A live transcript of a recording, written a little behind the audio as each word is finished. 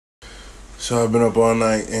So I've been up all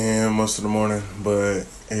night and most of the morning, but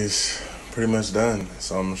it's pretty much done.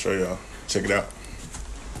 So I'm gonna show y'all. Check it out.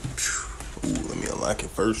 Ooh, let me unlock it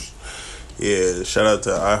first. Yeah, shout out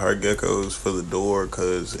to I Heart Geckos for the door,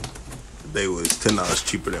 cause they was $10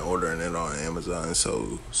 cheaper than ordering it on Amazon.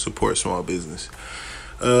 So support small business.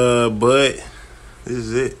 But this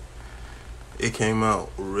is it. It came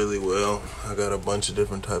out really well. I got a bunch of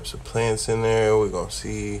different types of plants in there. We're gonna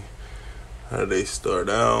see how they start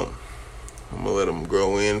out. I'm gonna let them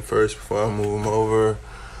grow in first before I move them over.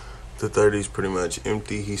 The 30's pretty much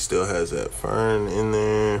empty. He still has that fern in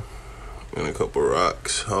there and a couple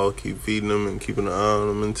rocks. I'll keep feeding them and keeping an eye on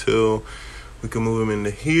them until we can move them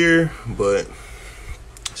into here. But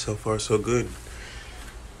so far so good.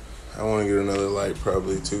 I want to get another light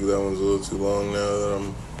probably too. That one's a little too long now that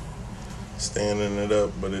I'm standing it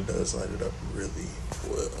up, but it does light it up really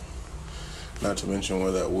well. Not to mention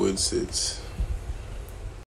where that wood sits.